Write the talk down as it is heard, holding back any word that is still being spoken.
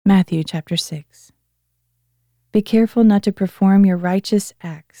Matthew chapter 6. Be careful not to perform your righteous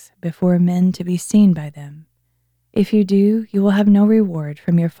acts before men to be seen by them. If you do, you will have no reward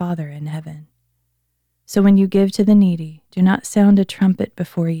from your Father in heaven. So when you give to the needy, do not sound a trumpet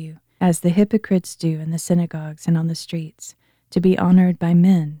before you, as the hypocrites do in the synagogues and on the streets, to be honored by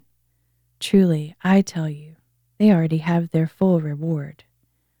men. Truly, I tell you, they already have their full reward.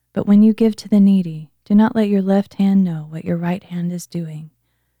 But when you give to the needy, do not let your left hand know what your right hand is doing,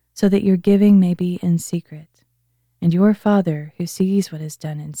 so that your giving may be in secret. And your Father, who sees what is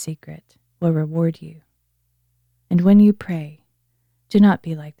done in secret, will reward you. And when you pray, do not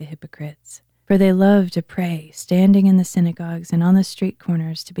be like the hypocrites, for they love to pray, standing in the synagogues and on the street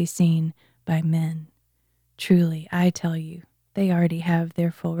corners to be seen by men. Truly, I tell you, they already have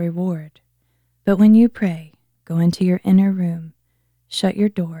their full reward. But when you pray, go into your inner room, shut your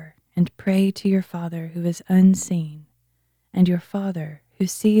door, and pray to your Father who is unseen, and your Father, who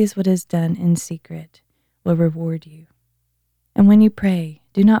sees what is done in secret, will reward you. And when you pray,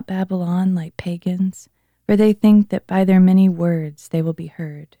 do not babble on like pagans, for they think that by their many words they will be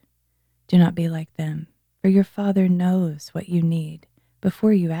heard. Do not be like them, for your Father knows what you need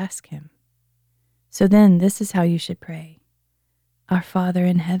before you ask him. So then this is how you should pray. Our Father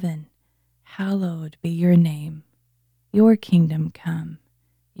in heaven, hallowed be your name. Your kingdom come,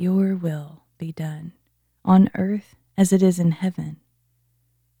 your will be done, on earth as it is in heaven.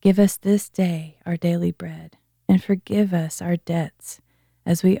 Give us this day our daily bread, and forgive us our debts,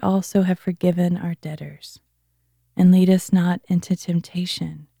 as we also have forgiven our debtors. And lead us not into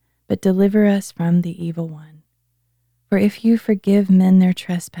temptation, but deliver us from the evil one. For if you forgive men their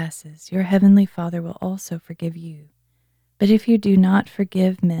trespasses, your heavenly Father will also forgive you. But if you do not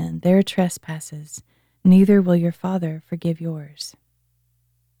forgive men their trespasses, neither will your Father forgive yours.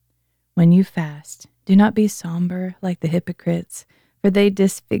 When you fast, do not be somber like the hypocrites, for they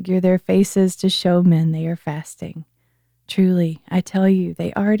disfigure their faces to show men they are fasting. Truly, I tell you,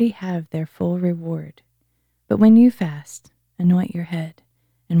 they already have their full reward. But when you fast, anoint your head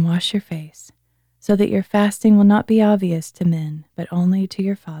and wash your face, so that your fasting will not be obvious to men, but only to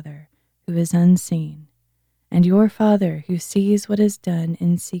your Father who is unseen. And your Father who sees what is done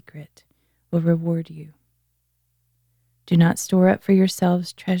in secret will reward you. Do not store up for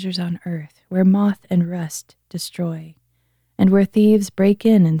yourselves treasures on earth, where moth and rust destroy, and where thieves break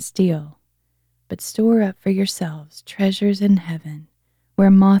in and steal. But store up for yourselves treasures in heaven, where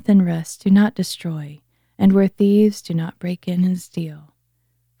moth and rust do not destroy, and where thieves do not break in and steal.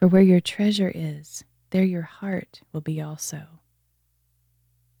 For where your treasure is, there your heart will be also.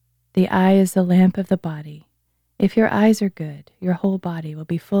 The eye is the lamp of the body. If your eyes are good, your whole body will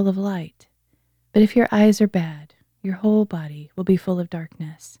be full of light. But if your eyes are bad, your whole body will be full of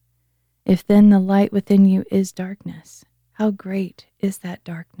darkness. If then the light within you is darkness, how great is that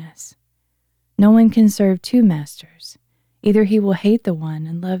darkness? No one can serve two masters. Either he will hate the one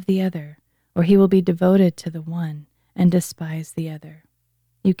and love the other, or he will be devoted to the one and despise the other.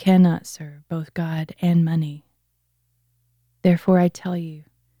 You cannot serve both God and money. Therefore I tell you,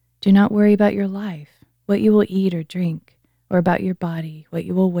 do not worry about your life, what you will eat or drink, or about your body, what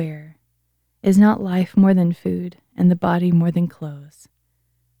you will wear. Is not life more than food, and the body more than clothes?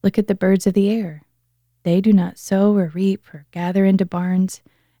 Look at the birds of the air. They do not sow or reap or gather into barns,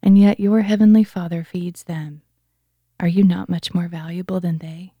 and yet your heavenly Father feeds them. Are you not much more valuable than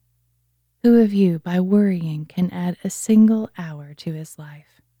they? Who of you, by worrying, can add a single hour to his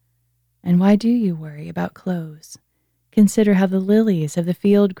life? And why do you worry about clothes? Consider how the lilies of the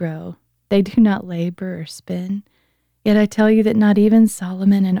field grow. They do not labor or spin. Yet I tell you that not even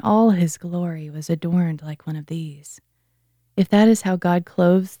Solomon in all his glory was adorned like one of these. If that is how God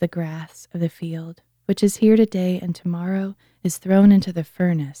clothes the grass of the field, which is here today and tomorrow is thrown into the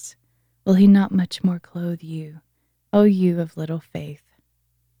furnace, will he not much more clothe you, O you of little faith?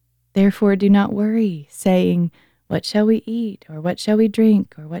 Therefore do not worry, saying, what shall we eat, or what shall we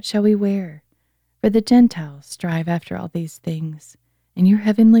drink, or what shall we wear? For the Gentiles strive after all these things, and your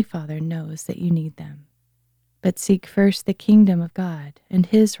heavenly Father knows that you need them. But seek first the kingdom of God and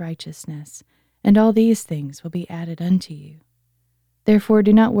his righteousness, and all these things will be added unto you. Therefore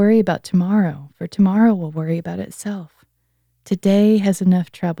do not worry about tomorrow, for tomorrow will worry about itself. Today has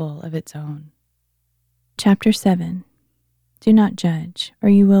enough trouble of its own. Chapter 7. Do not judge, or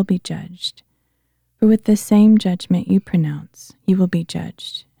you will be judged. For with the same judgment you pronounce, you will be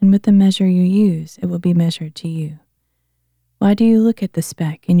judged, and with the measure you use, it will be measured to you. Why do you look at the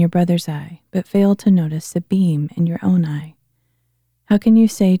speck in your brother's eye, but fail to notice the beam in your own eye? How can you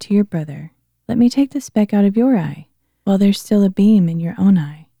say to your brother, let me take the speck out of your eye, while there's still a beam in your own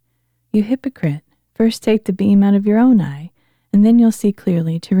eye? You hypocrite, first take the beam out of your own eye, and then you'll see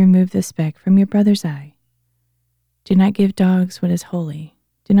clearly to remove the speck from your brother's eye. Do not give dogs what is holy.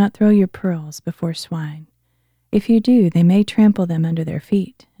 Do not throw your pearls before swine. If you do, they may trample them under their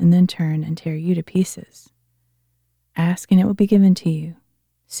feet and then turn and tear you to pieces. Ask, and it will be given to you.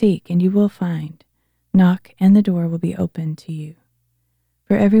 Seek, and you will find. Knock, and the door will be opened to you.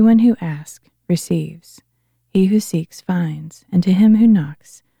 For everyone who asks receives. He who seeks finds, and to him who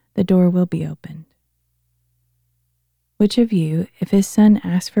knocks the door will be opened. Which of you, if his son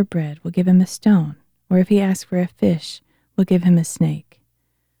asks for bread, will give him a stone, or if he asks for a fish, will give him a snake?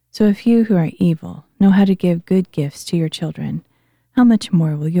 So if you who are evil know how to give good gifts to your children, how much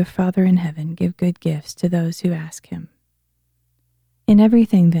more will your Father in heaven give good gifts to those who ask him? In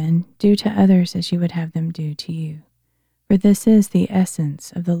everything, then, do to others as you would have them do to you, for this is the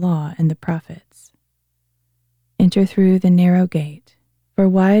essence of the law and the prophets. Enter through the narrow gate, for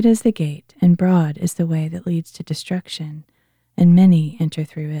wide is the gate and broad is the way that leads to destruction, and many enter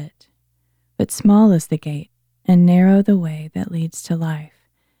through it. But small is the gate and narrow the way that leads to life,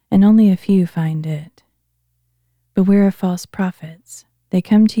 and only a few find it. Beware of false prophets. They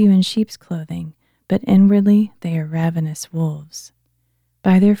come to you in sheep's clothing, but inwardly they are ravenous wolves.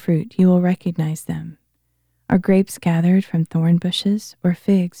 By their fruit you will recognize them. Are grapes gathered from thorn bushes, or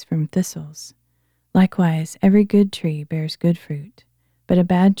figs from thistles? Likewise, every good tree bears good fruit, but a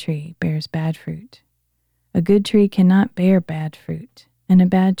bad tree bears bad fruit. A good tree cannot bear bad fruit, and a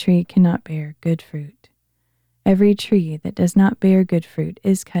bad tree cannot bear good fruit. Every tree that does not bear good fruit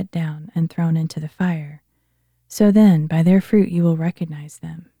is cut down and thrown into the fire. So then, by their fruit you will recognize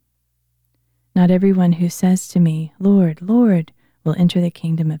them. Not everyone who says to me, Lord, Lord, will enter the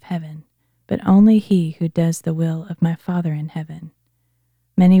kingdom of heaven, but only he who does the will of my Father in heaven.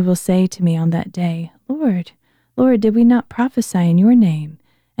 Many will say to me on that day, Lord, Lord, did we not prophesy in your name,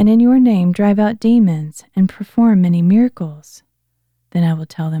 and in your name drive out demons, and perform many miracles? Then I will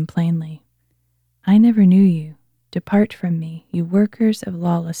tell them plainly, I never knew you. Depart from me, you workers of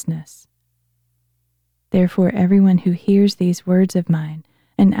lawlessness. Therefore everyone who hears these words of mine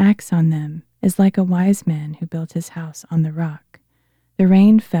and acts on them is like a wise man who built his house on the rock. The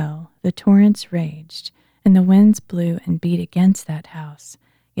rain fell, the torrents raged, and the winds blew and beat against that house,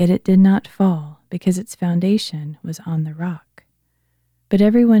 yet it did not fall, because its foundation was on the rock. But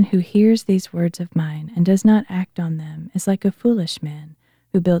everyone who hears these words of mine and does not act on them is like a foolish man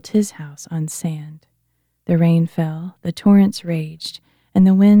who built his house on sand. The rain fell, the torrents raged, and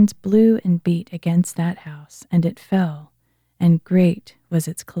the winds blew and beat against that house, and it fell, and great was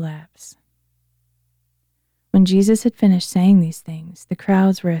its collapse. When Jesus had finished saying these things, the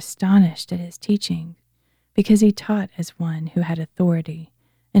crowds were astonished at his teaching, because he taught as one who had authority,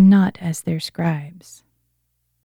 and not as their scribes.